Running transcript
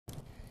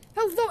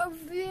Hello,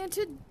 and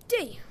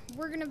today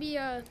we're gonna be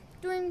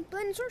doing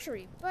blend and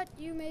sorcery, but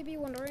you may be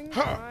wondering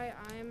why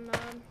I'm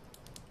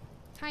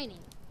tiny,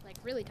 like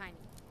really tiny.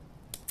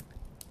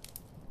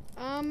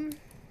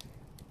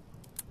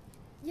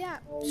 Yeah.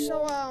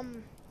 So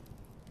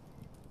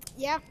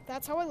yeah,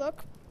 that's how I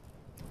look.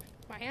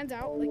 My hands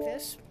out like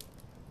this.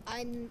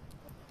 I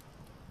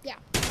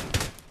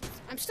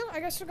still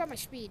got my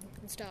speed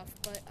and stuff,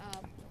 but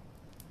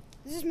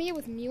this is me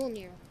with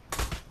Mjolnir.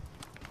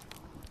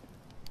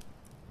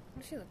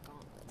 I see the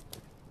gauntlet.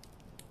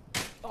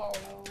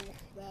 Oh,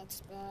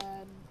 that's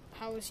bad.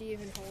 How is he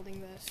even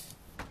holding this?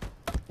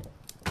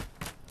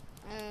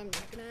 I'm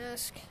not gonna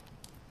ask.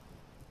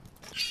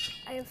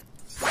 I have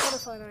a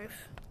butterfly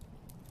knife.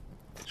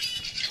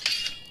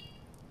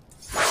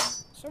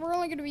 So we're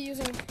only gonna be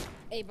using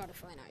a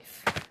butterfly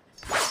knife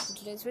in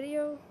today's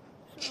video.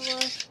 So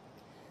let's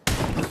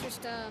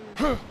just jump.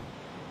 Right.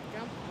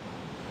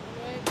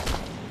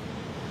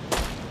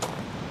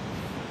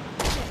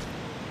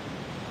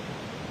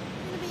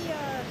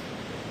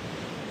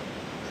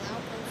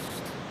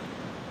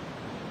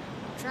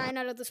 Trying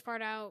to edit this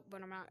part out,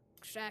 but I'm not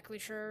exactly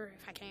sure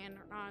if I can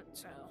or not,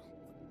 so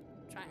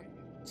try and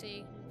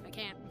see. If I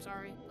can't, I'm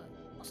sorry, but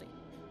I'll see.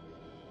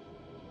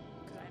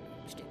 Because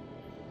I'm stupid.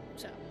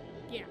 So,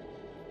 yeah.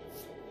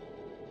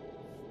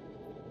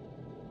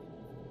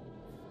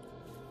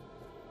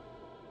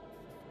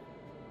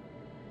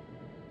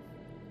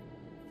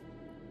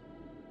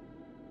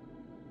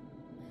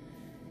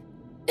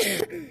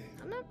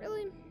 I'm not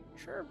really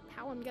sure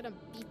how I'm gonna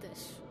beat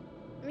this.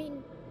 I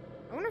mean,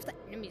 I wonder if the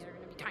enemies are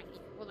gonna be tiny.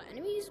 Will the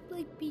enemies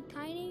like be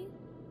tiny,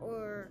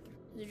 or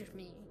is it just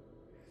me?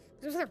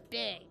 Because if they're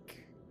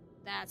big,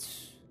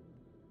 that's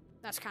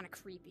kind of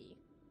creepy.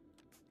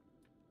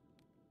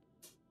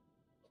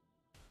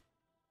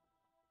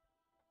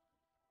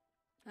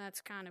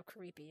 That's kind of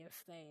creepy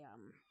if they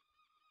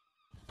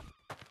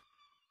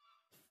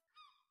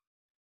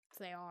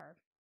are.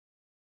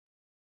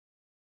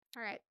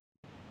 All right.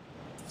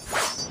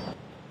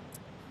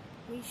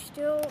 We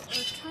still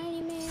are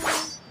tiny man.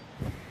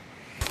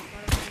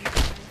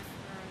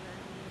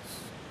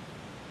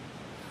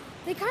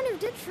 They kind of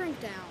did shrink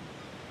down.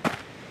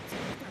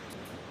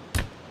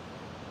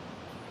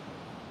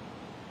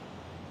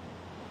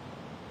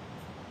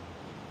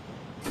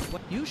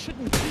 What? You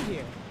shouldn't be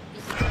here.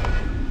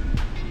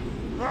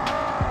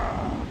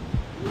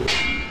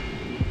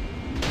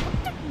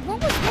 What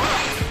was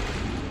that?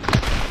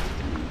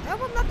 I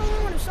hope I'm not the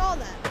only one who saw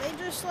that. They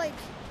just like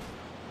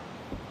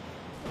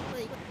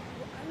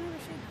I've never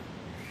seen.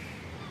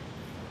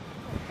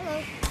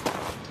 Oh,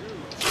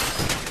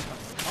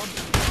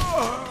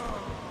 hello.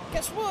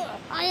 Guess what?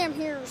 I am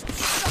here.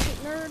 Suck it,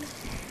 nerd.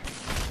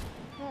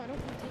 Oh, I don't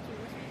want to take you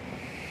with me.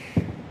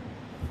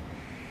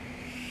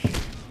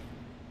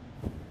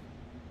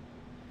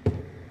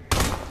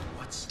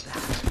 What's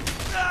that?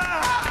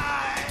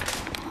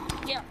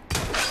 Yeah.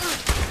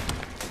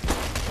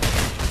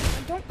 I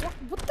don't.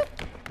 What the?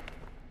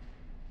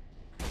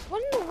 What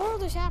in the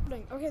world is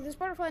happening? Okay, this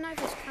butterfly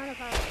knife is kind of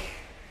powerful.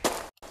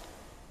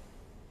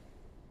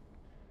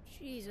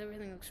 Jeez,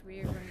 everything looks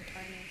weird when you're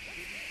tiny.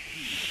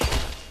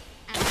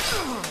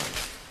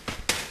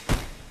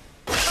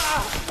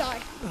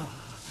 Die.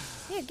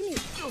 Yeah, give me.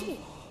 Okay,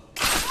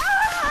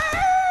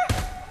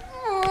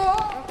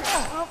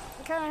 well,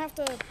 we kind of have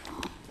to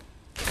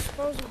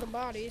dispose of the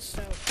bodies,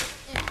 so.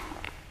 Yeah.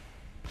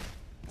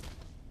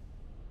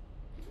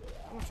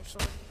 I want your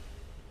sword.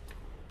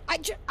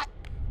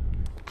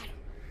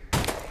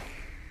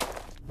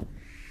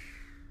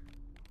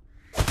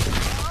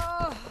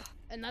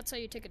 And that's how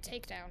you take a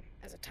takedown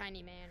as a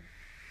tiny man.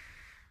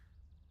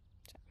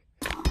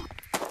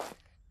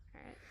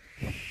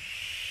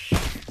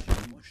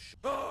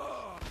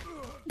 Oh,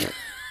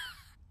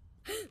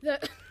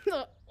 that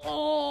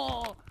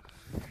was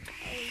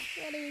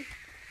funny.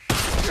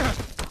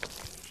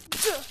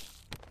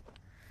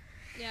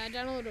 Yeah, I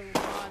downloaded a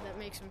mod that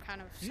makes him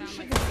kind of sound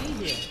like be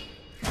here.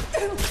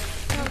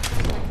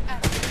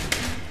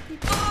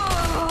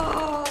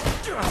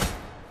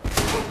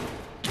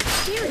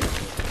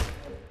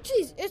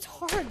 Jeez, it's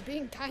hard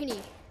being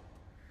tiny.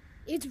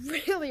 It's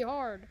really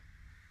hard.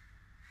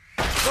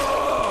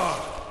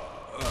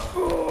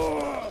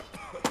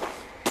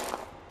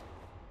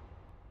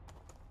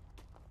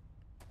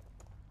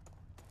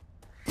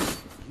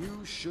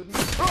 You shouldn't.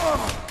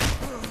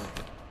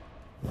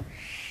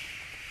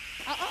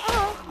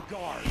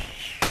 Guard.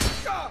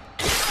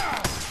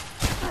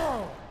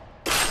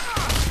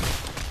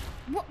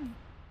 What?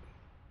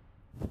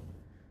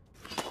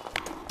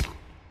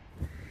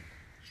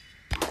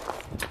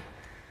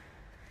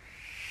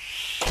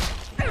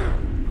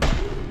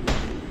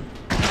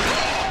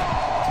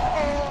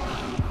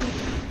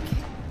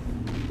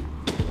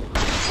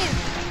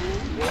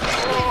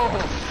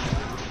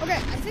 Okay, I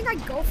think I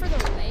go for the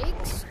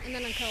legs and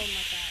then I kill him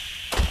like that.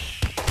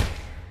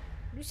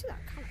 Do you see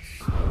that kind of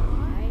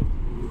slide?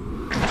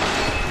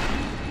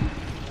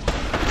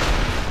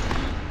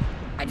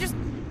 I just.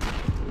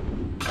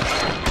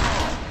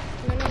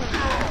 No.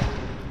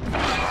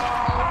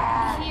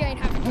 He ain't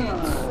having to.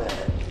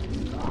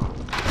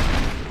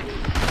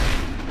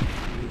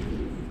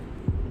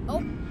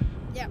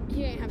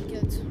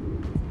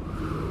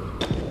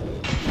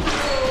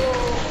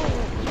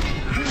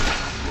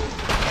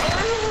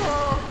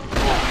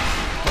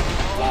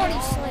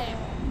 body slam.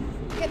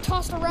 Get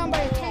tossed around by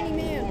a tiny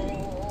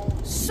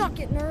man. Suck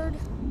it, nerd.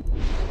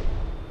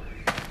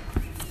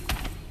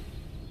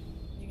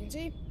 You can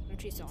see, no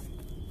cheats on.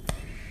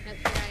 I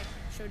think I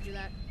showed you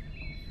that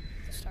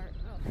at the start.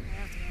 Oh, I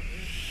have to go over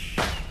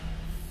here.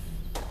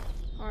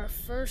 Our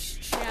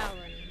first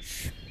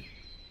challenge.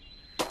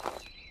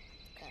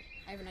 Okay,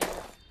 I have an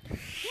idea.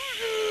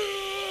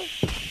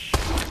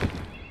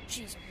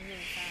 Jeez, I'm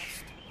really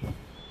fast.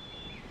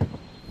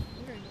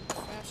 I'm gonna go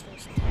faster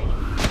as tiny.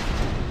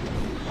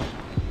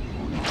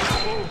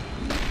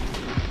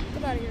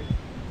 Get out of here.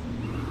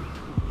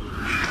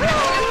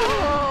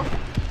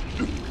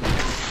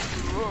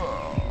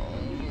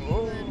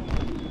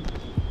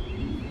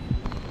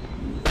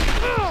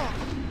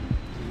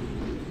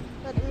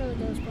 That really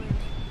goes blind.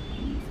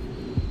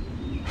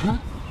 Huh?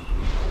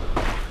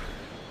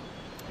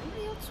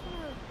 Anybody else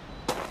wanna?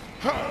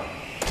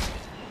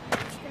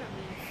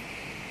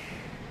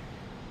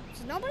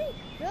 Is nobody?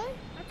 Really?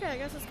 Okay, I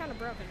guess it's kind of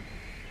broken.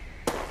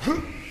 It's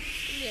gonna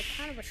be a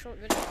kind of a short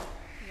video, I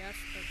guess,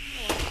 but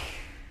oh well.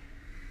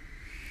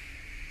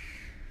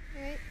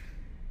 Alright.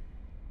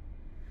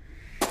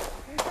 I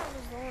think that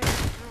was the only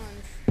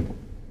challenge.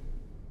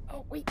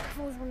 Oh, wait, I've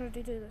always wanted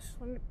to do this.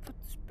 Let me put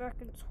this back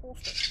in its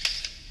holster.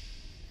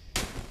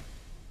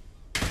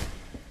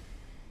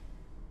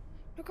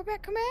 No, come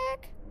back, come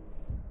back!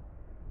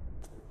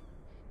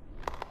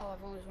 Oh,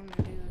 I've always wanted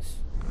to do this.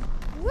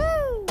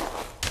 Woo!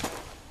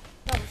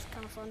 That was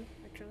kind of fun,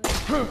 actually.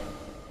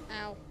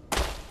 Ow.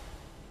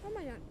 How am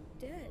I not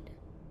dead?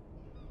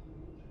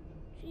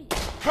 Jeez.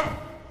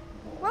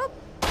 Well,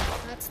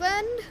 that's the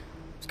end.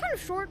 It's kind of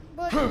short,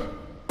 but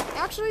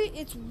actually,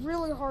 it's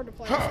really hard to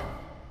play this in.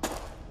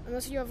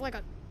 Unless you have like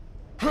a...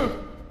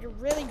 You're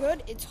really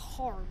good, it's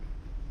hard.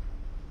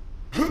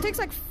 It takes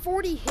like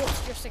 40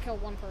 hits just to kill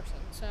one person,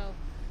 so...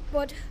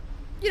 But,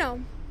 you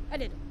know, I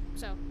did it.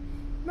 So,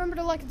 remember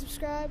to like and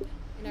subscribe,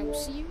 and I will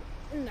see you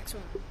in the next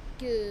one.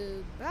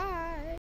 Goodbye.